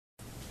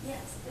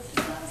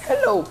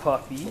Hello,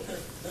 puppy.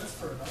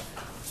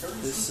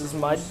 This is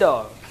my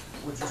dog.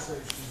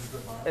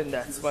 And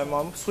that's my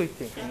mom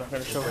sweeping. I'm not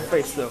going to show her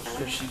face though,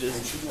 because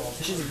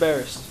she's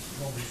embarrassed.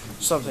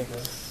 Something.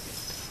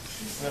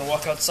 I'm going to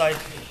walk outside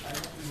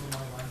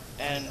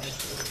and...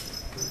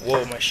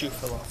 Whoa, my shoe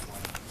fell off.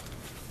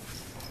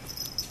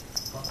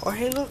 Oh,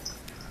 hey, look.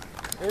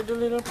 There's the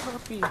little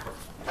puppy. Look at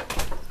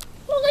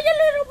the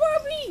little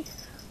puppy.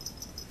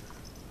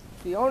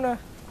 Fiona.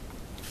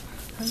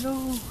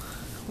 Hello.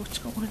 What's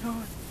going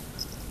on?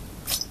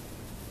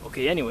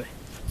 Okay, anyway.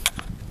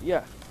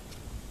 Yeah.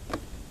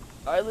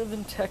 I live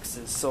in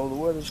Texas, so the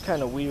weather's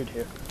kind of weird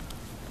here.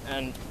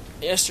 And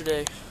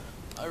yesterday,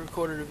 I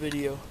recorded a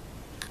video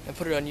and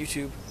put it on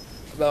YouTube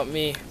about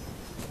me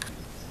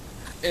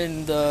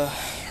in the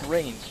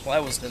rain. Well, I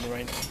wasn't in the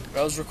rain,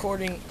 but I was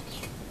recording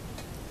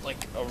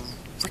like a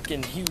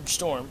freaking huge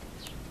storm,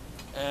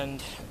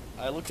 and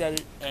I looked at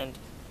it, and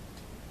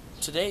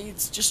today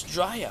it's just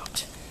dry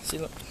out. See,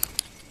 look.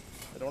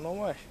 I don't know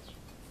why.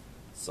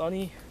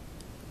 Sunny.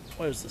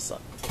 Where's the sun?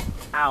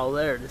 Ow,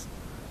 there it is.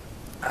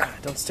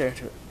 Don't stare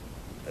at it.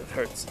 It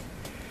hurts.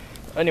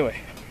 Anyway,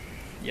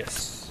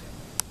 yes.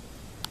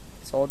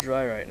 It's all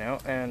dry right now,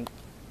 and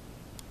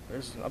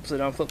there's an upside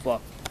down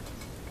flip-flop.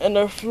 And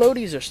our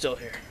floaties are still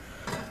here.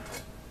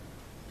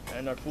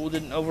 And our pool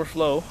didn't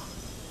overflow.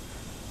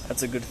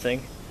 That's a good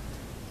thing.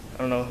 I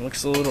don't know, it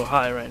looks a little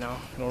high right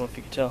now. I don't know if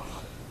you can tell.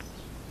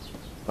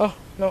 Oh,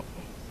 no,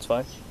 it's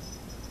fine.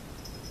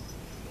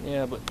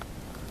 Yeah, but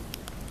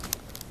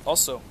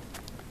also,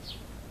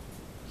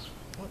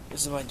 what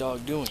is my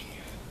dog doing?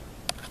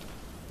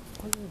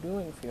 What are you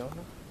doing,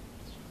 Fiona?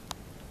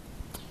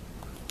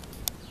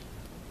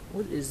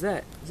 What is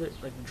that? Is it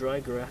like dry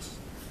grass?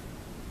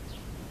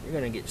 You're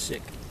gonna get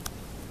sick.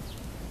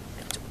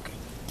 It's okay.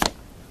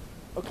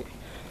 Okay.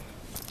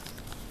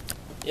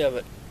 Yeah,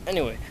 but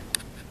anyway,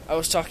 I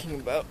was talking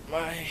about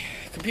my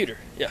computer.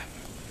 Yeah.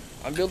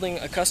 I'm building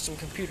a custom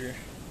computer,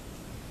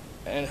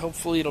 and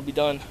hopefully it'll be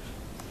done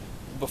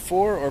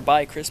before or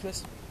by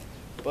Christmas.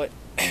 But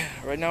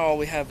right now all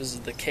we have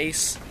is the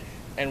case,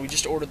 and we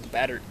just ordered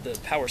the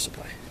power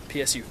supply,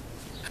 PSU.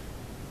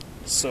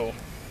 So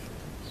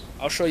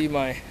I'll show you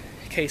my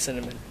case in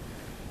a minute.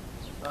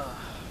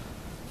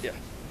 Yeah,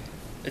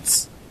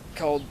 it's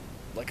called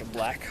like a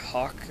Black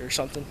Hawk or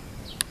something.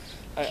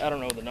 I don't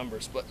know the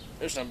numbers, but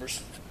there's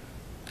numbers.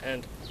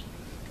 And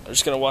I'm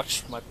just gonna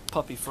watch my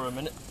puppy for a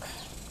minute.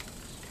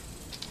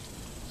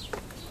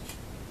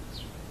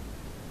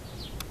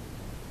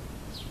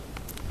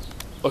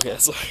 Okay,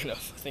 that's long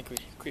enough. I think we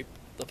creeped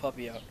the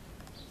puppy out.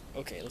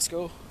 Okay, let's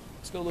go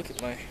look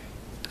at my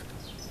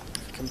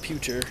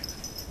computer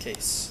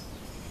case.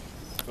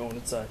 Going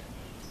inside.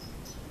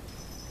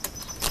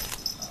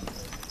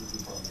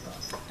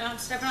 Don't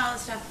step on all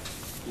this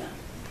stuff. No.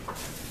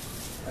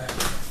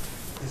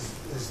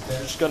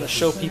 I'm just gonna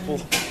show people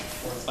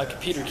my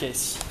computer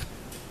case.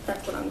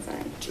 That's what I'm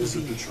saying. Is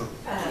it the truck?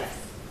 Yes.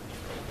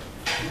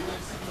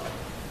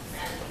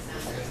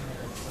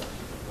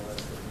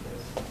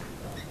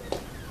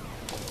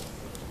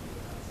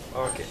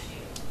 Okay.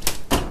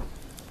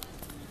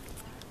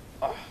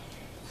 Oh,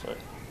 sorry.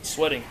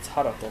 Sweating. It's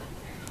hot out there.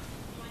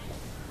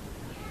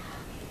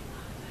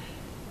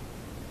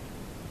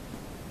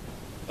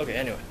 Okay,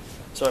 anyway.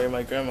 Sorry,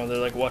 my grandmother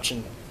like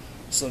watching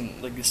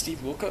some like the Steve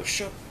Wilkos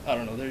show. I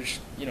don't know. There's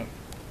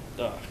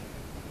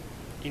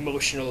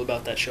emotional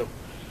about that show.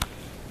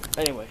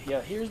 Anyway,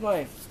 yeah. Here's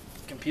my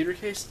computer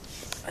case.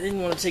 I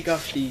didn't want to take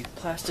off the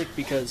plastic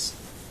because,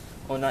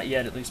 well, not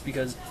yet at least,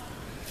 because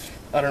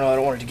I don't know, I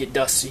don't want it to get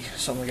dusty,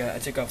 something like that. I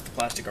take off the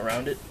plastic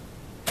around it.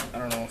 I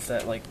don't know if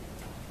that, like,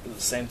 is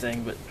the same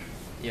thing, but,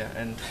 yeah,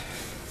 and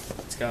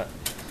it's got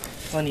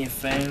plenty of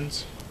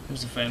fans.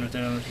 There's a fan right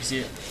there, I don't know if you see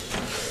it.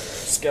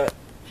 It's got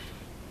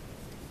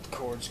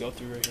cords go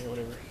through right here,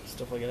 whatever,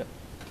 stuff like that.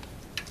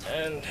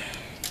 And,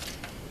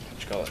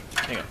 what you call it?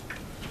 Hang on.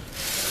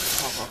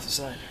 Pop off the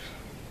side.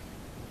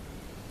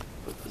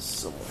 Put this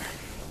somewhere.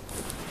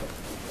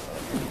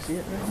 Can you see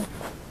it right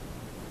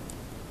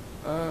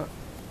now?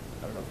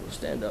 I don't know if it'll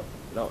stand up.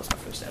 No, it's not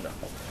going to stand up.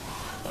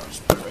 I'll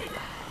just put it right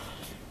here.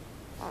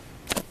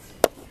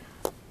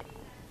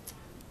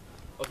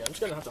 Okay, I'm just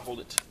going to have to hold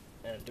it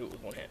and do it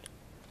with one hand.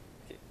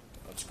 Okay,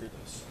 unscrew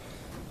this.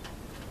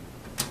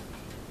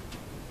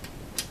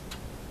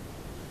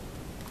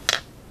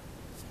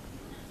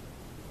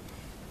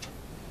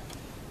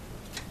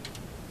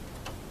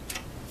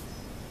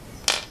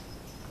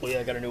 Well, yeah,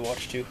 I got a new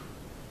watch too.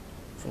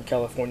 From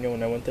California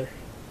when I went there.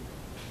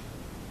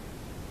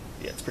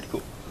 Yeah, it's pretty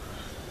cool.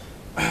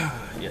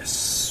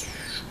 Yes.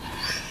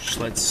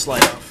 Slide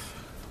off.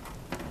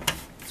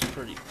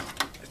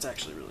 It's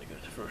actually really good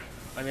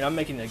I mean, I'm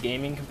making a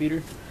gaming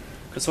computer,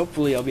 because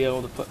hopefully I'll be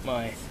able to put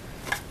my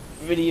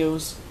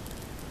videos,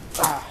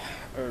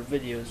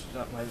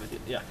 not my video,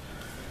 yeah.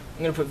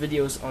 I'm going to put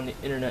videos on the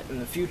internet in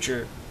the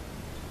future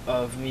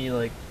of me,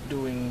 like,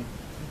 doing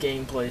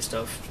gameplay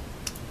stuff,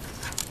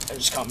 and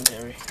just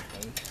commentary,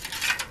 and,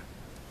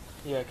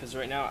 yeah, because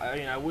right now, I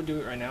mean, I would do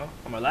it right now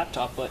on my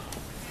laptop, but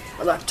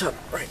My laptop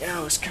right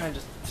now is kind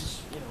of,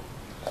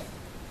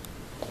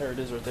 there it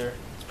is right there.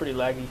 It's pretty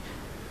laggy.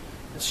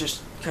 It's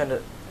just kind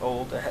of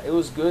old. It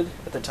was good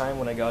at the time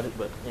when I got it,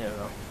 but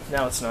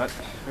now it's not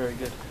very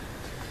good.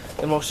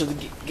 And most of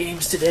the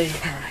games today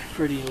are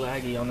pretty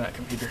laggy on that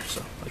computer,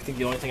 so I think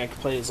the only thing I can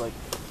play is like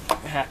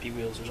Happy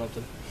Wheels or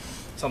something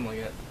like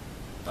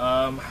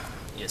that.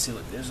 Yeah, see,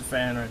 look, there's a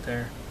fan right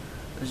there.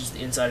 That's just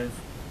the inside of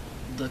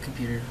the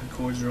computer. The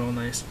cords are all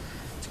nice.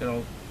 It's got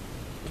all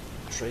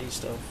tray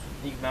stuff.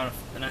 You can mount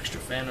an extra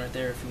fan right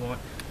there if you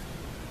want.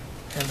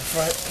 And the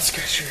front, it's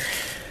got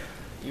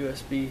your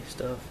USB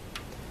stuff.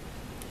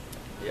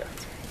 Yeah,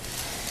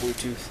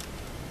 Bluetooth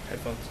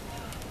headphones.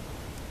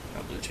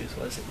 Not Bluetooth.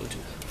 What did I say?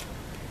 Bluetooth.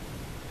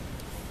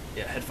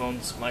 Yeah,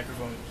 headphones,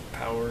 microphone,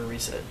 power,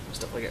 reset,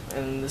 stuff like that.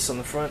 And this on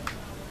the front.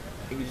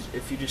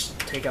 If you just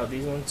take out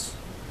these ones,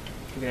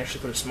 you can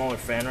actually put a smaller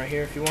fan right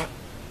here if you want.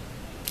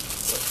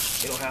 But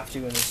you don't have to.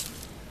 And there's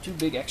two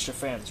big extra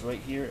fans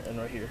right here and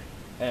right here.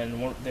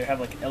 And they have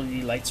like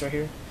LED lights right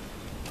here.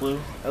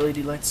 Blue LED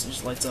lights. It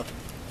just lights up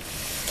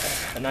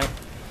at night.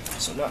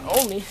 So not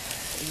only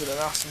is it an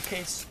awesome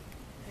case,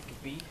 it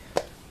could be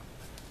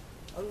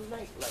a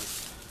night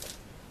light.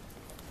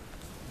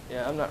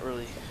 Yeah, I'm not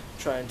really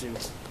trying to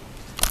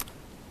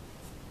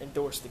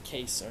endorse the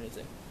case or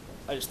anything.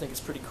 I just think it's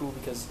pretty cool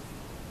because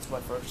it's my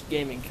first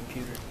gaming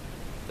computer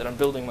that I'm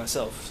building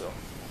myself, so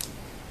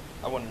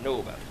I want to know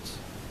about it.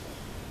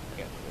 I'm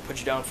gonna put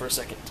you down for a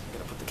second. I'm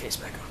gonna put the case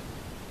back on.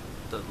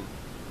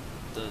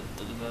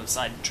 The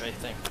side tray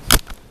thing.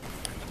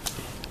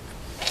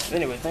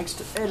 Anyway, thanks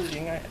to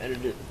editing, I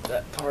edited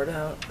that part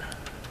out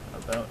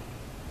about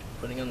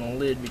putting on the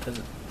lid because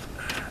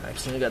I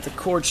accidentally got the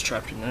cords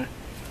trapped in there.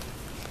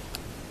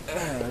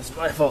 It's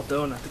my fault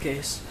though, not the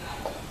case.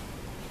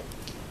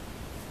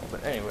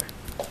 But anyway,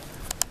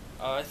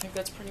 I think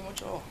that's pretty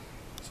much all.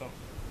 So,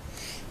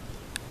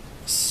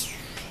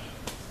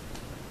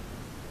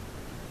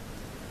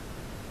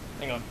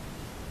 hang on.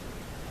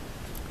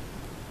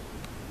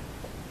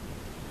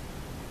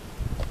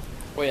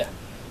 Oh yeah,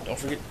 don't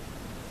forget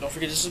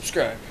to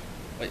subscribe.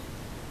 Wait,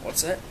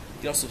 what's that?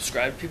 You don't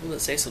subscribe to people that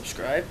say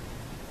subscribe?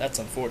 That's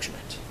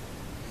unfortunate.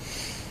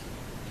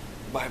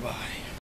 Bye bye.